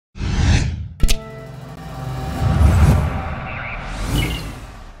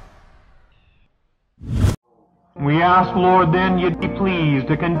We ask, Lord, then you'd be pleased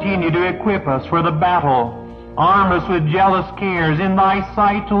to continue to equip us for the battle. Arm us with jealous cares in thy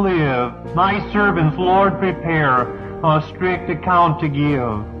sight to live. Thy servants, Lord, prepare a strict account to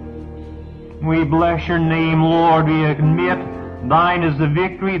give. We bless your name, Lord. We admit thine is the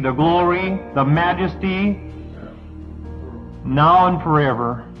victory, the glory, the majesty, now and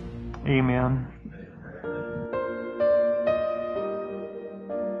forever. Amen.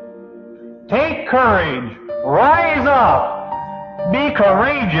 Take courage. Rise up. Be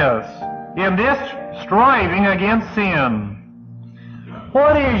courageous in this striving against sin.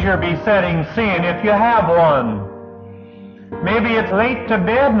 What is your besetting sin if you have one? Maybe it's late to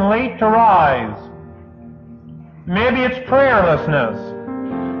bed and late to rise. Maybe it's prayerlessness.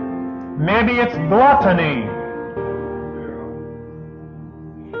 Maybe it's gluttony.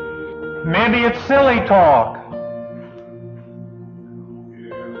 Maybe it's silly talk.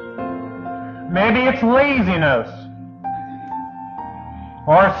 Maybe it's laziness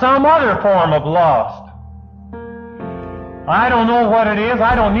or some other form of lust. I don't know what it is.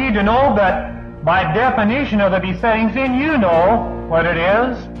 I don't need to know, but by definition of the besetting sin, you know what it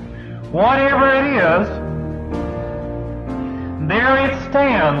is. Whatever it is, there it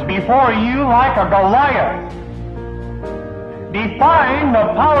stands before you like a Goliat, defying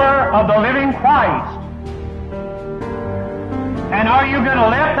the power of the living Christ. And are you going to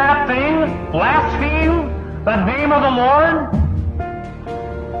let that thing blaspheme the name of the Lord?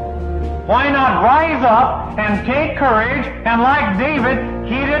 Why not rise up and take courage and, like David,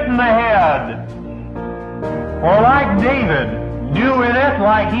 hit it in the head? Or like David, do with it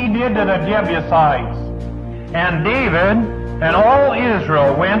like he did to the Jebusites. And David and all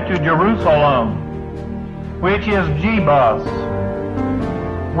Israel went to Jerusalem, which is Jebus,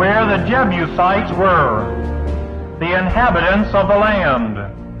 where the Jebusites were, the inhabitants of the land.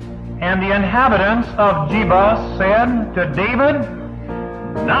 And the inhabitants of Jebus said to David,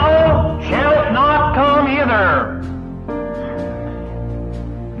 Thou shalt not come hither.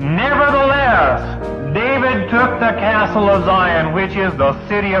 Nevertheless, David took the castle of Zion, which is the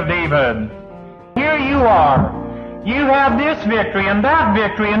city of David. Here you are. You have this victory and that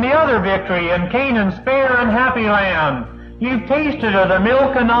victory and the other victory in Canaan's fair and happy land. You've tasted of the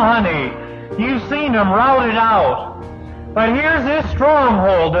milk and the honey. You've seen them routed out. But here's this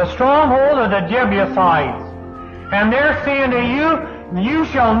stronghold, the stronghold of the Jebusites. And they're saying to you, you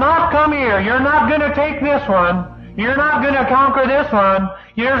shall not come here. You're not going to take this one. You're not going to conquer this one.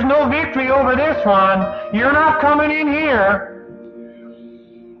 There's no victory over this one. You're not coming in here.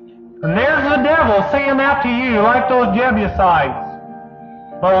 And there's the devil saying that to you, like those Jebusites.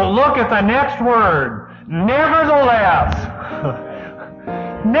 But look at the next word. Nevertheless.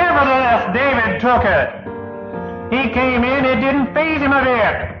 Nevertheless, David took it. He came in, it didn't faze him a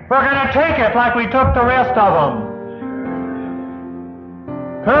bit. We're going to take it like we took the rest of them.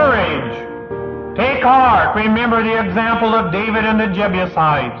 Courage. Take heart. Remember the example of David and the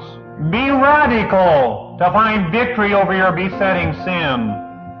Jebusites. Be radical to find victory over your besetting sin.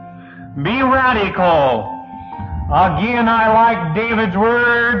 Be radical. Again, I like David's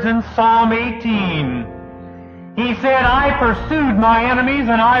words in Psalm 18. He said, I pursued my enemies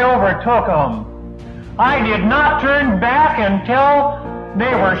and I overtook them. I did not turn back until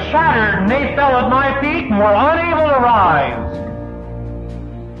they were shattered and they fell at my feet and were unable to rise.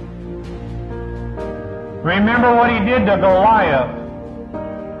 Remember what he did to Goliat.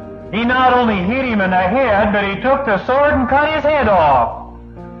 He not only hit him in the head, but he took the sword and cut his head off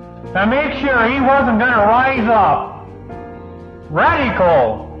to make sure he wasn't going to rise up.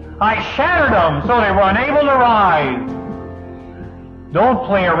 Radical. I shattered them so they were unable to rise. Don't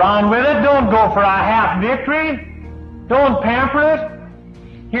play around with it. Don't go for a half victory. Don't pamper it.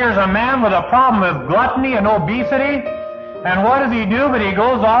 Here's a man with a problem with gluttony and obesity. And what does he do? But he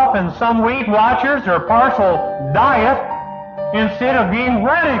goes off in some Weight Watchers or partial diet instead of being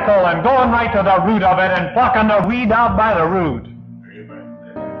radical and going right to the root of it and plucking the weed out by the root.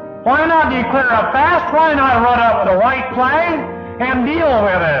 Why not declare a fast? Why not run up with a white flag and deal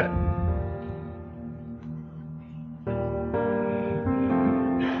with it?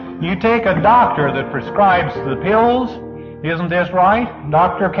 You take a doctor that prescribes the pills, isn't this right?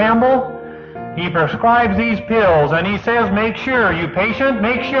 Dr. Campbell? He prescribes these pills and he says, make sure, you patient,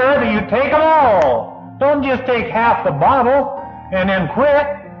 make sure that you take them all. Don't just take half the bottle and then quit.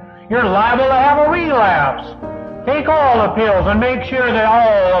 You're liable to have a relapse. Take all the pills and make sure that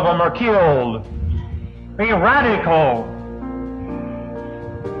all of them are killed. Be radical.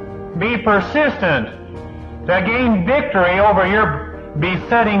 Be persistent to gain victory over your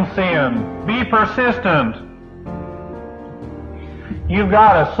besetting sin. Be persistent. You've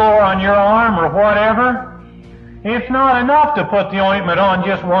got a sore on your arm or whatever. It's not enough to put the ointment on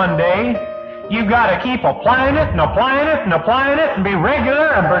just one day. You've got to keep applying it and applying it and applying it and be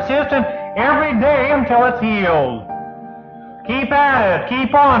regular and persistent every day until it's healed. Keep at it.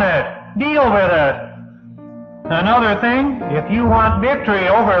 Keep on it. Deal with it. Another thing, if you want victory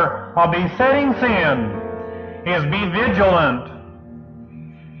over a besetting sin, is be vigilant.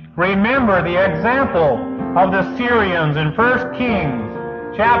 Remember the example of the Syrians in 1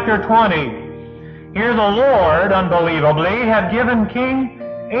 Kings chapter 20. Here the Lord, unbelievably, had given King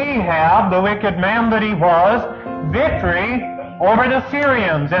Ahab, the wicked man that he was, victory over the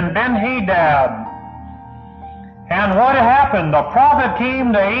Syrians and Ben-Hadad. And what happened? The prophet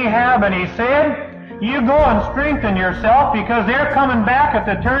came to Ahab and he said, you go and strengthen yourself because they're coming back at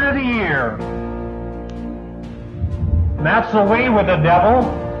the turn of the year. And that's the way with the devil.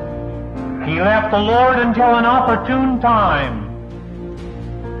 He left the Lord until an opportune time.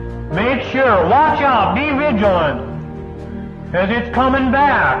 Make sure, watch out, be vigilant, as it's coming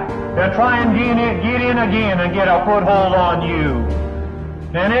back to try and get in again and get a foothold on you.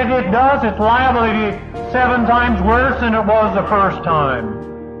 And if it does, it's liable to be 7 times worse than it was the first time.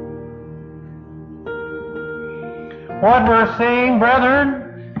 What we're saying,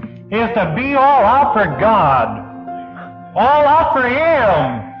 brethren, is to be all out for God, all out for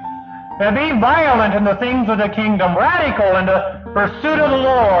Him, to be violent in the things of the kingdom, radical in the pursuit of the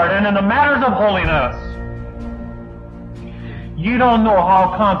Lord and in the matters of holiness. You don't know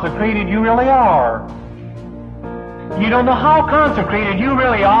how consecrated you really are. You don't know how consecrated you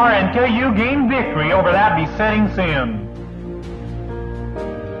really are until you gain victory over that besetting sin.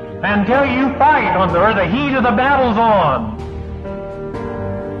 Until you fight where the heat of the battle's on.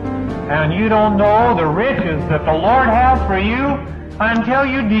 And you don't know the riches that the Lord has for you until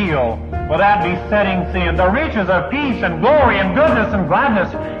you deal with that besetting sin. The riches of peace and glory and goodness and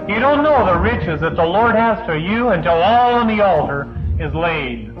gladness. You don't know the riches that the Lord has for you until all on the altar is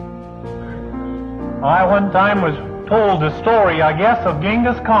laid. I one time was told the story, I guess, of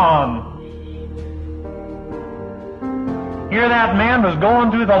Genghis Khan. Here that man was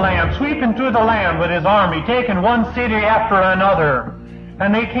going through the land, sweeping through the land with his army, taking one city after another.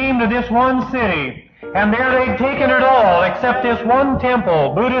 And they came to this one city, and there they'd taken it all except this one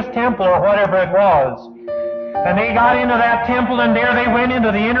temple, Buddhist temple or whatever it was. And they got into that temple, and there they went into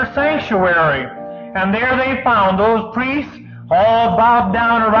the inner sanctuary. And there they found those priests all bowed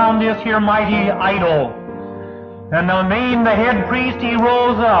down around this here mighty idol. And the head priest, he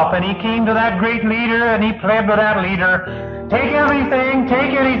rose up, and he came to that great leader, and he pled with that leader, take everything,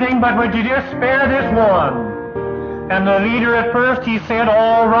 take anything, but would you just spare this one? And the leader at first, he said,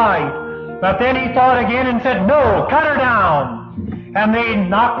 all right. But then he thought again and said, no, cut her down. And they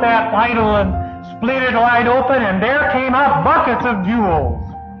knocked that idol and split it wide open, and there came out buckets of jewels.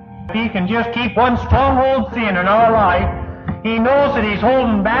 If he can just keep one stronghold sin in our life, he knows that he's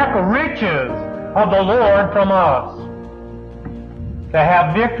holding back the riches of the Lord from us. To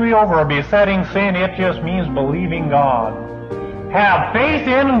have victory over a besetting sin, it just means believing God. Have faith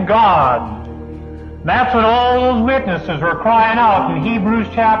in God. That's what all those witnesses were crying out in Hebrews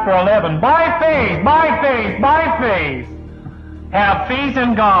chapter 11. By faith, by faith, by faith. Have faith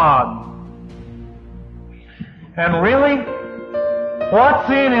in God. And really, what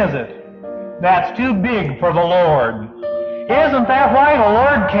sin is it that's too big for the Lord? Isn't that why the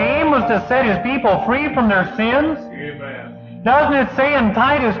Lord came, was to set His people free from their sins? Amen. Doesn't it say in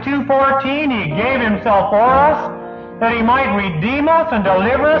Titus 2:14, He gave Himself for us, that He might redeem us and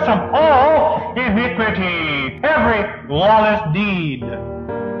deliver us from all iniquity, every lawless deed,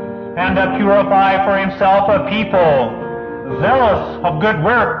 and to purify for Himself a people zealous of good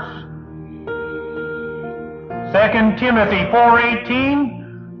works. 2 Timothy 4:18,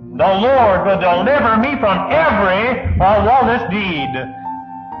 the Lord will deliver me from every lawless deed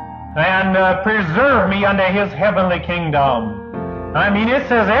and preserve me unto His heavenly kingdom. I mean, it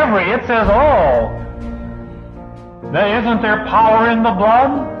says every, it says all. Isn't there power in the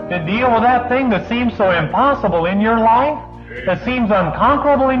blood to deal with that thing that seems so impossible in your life, that seems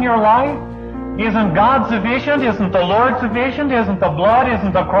unconquerable in your life? Isn't God sufficient? Isn't the Lord sufficient? Isn't the blood,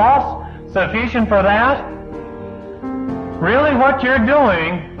 isn't the cross sufficient for that? Really, what you're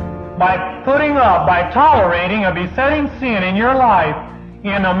doing by putting up, by tolerating a besetting sin in your life,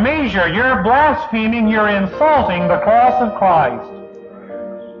 in a measure, you're blaspheming, you're insulting the cross of Christ.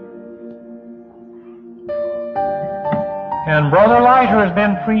 And Brother Leiter has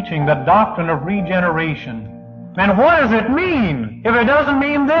been preaching the doctrine of regeneration. And what does it mean if it doesn't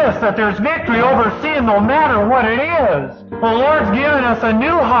mean this, that there's victory over sin no matter what it is? The Lord's given us a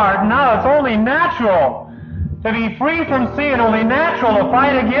new heart, and now it's only natural To be free from sin, only natural to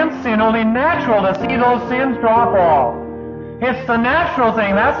fight against sin, only natural to see those sins drop off. It's the natural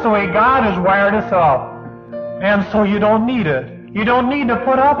thing. That's the way God has wired us up. And so you don't need it. You don't need to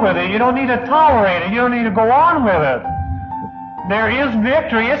put up with it. You don't need to tolerate it. You don't need to go on with it. There is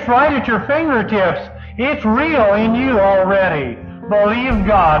victory. It's right at your fingertips. It's real in you already. Believe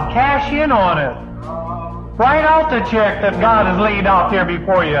God. Cash in on it. Write out the check that God has laid out there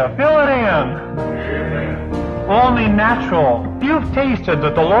before you. Fill it in. Only natural. You've tasted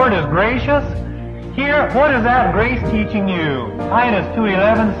that the Lord is gracious. Here, what is that grace teaching you? Titus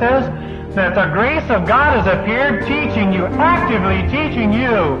 2:11 says that the grace of God has appeared, teaching you, actively teaching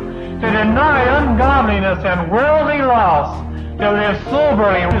you, to deny ungodliness and worldly lusts, to live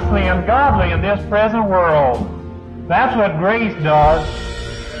soberly, righteously, and godly in this present world. That's what grace does.